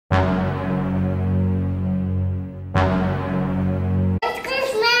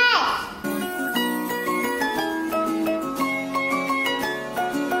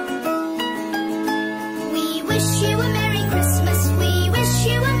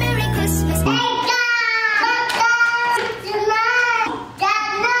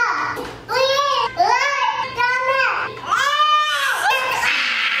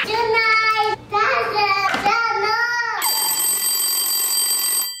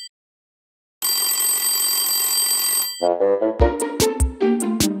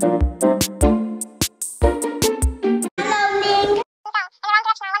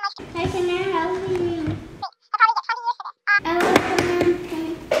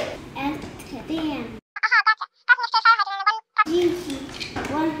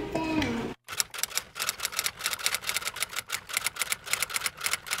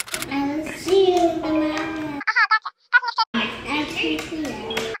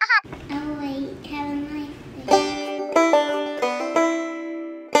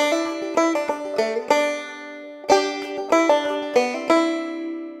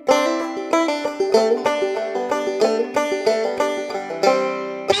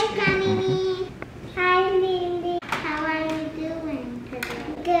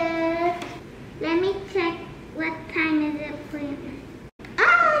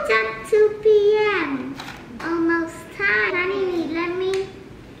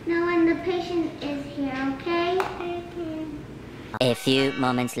A few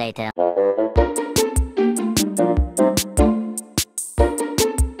moments later.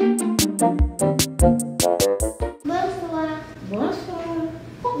 Bonsoir. Bonsoir.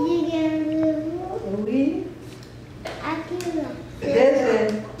 Oui.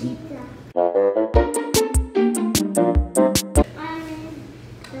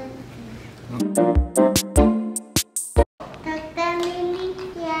 Dr. Lily,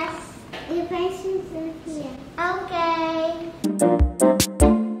 yes. Your patients are here. Okay.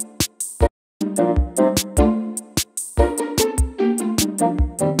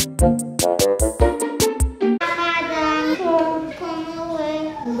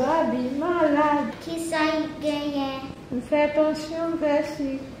 Babi, malade. Qui ça ganha? Fais attention,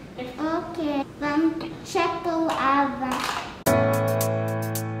 Bessie. Ok. Vamos checar o Ava.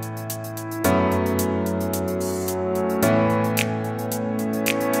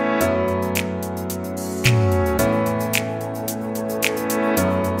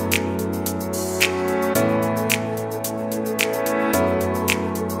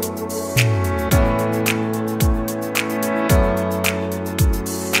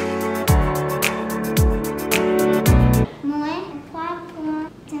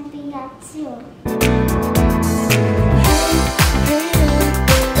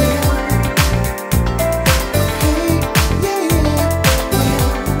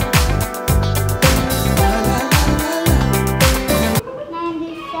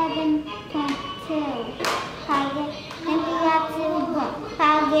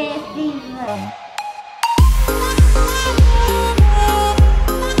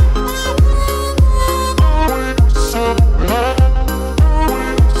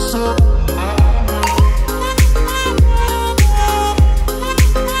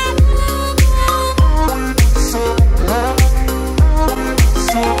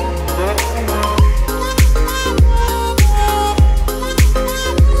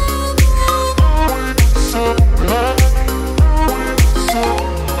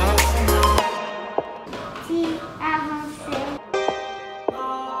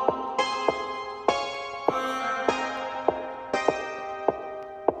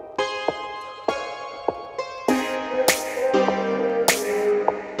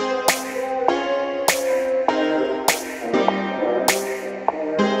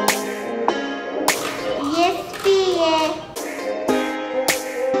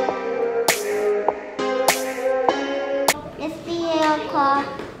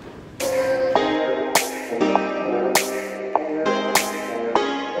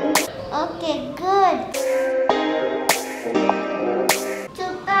 Okay, good.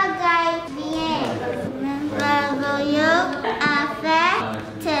 Super guys, bien. Voyons à faire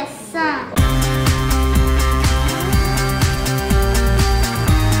tes seins.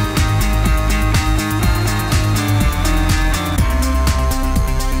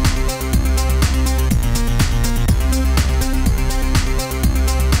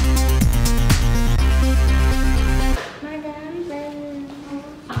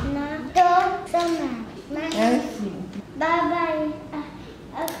 Bye bye.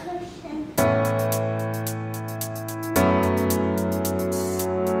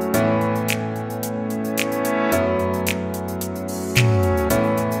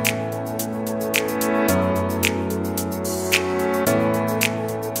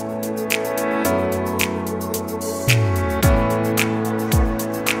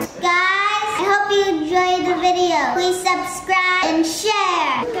 Guys, I hope you enjoyed the video. Please subscribe and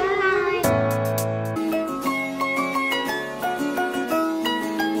share. Bye.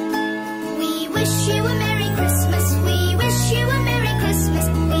 We wish you a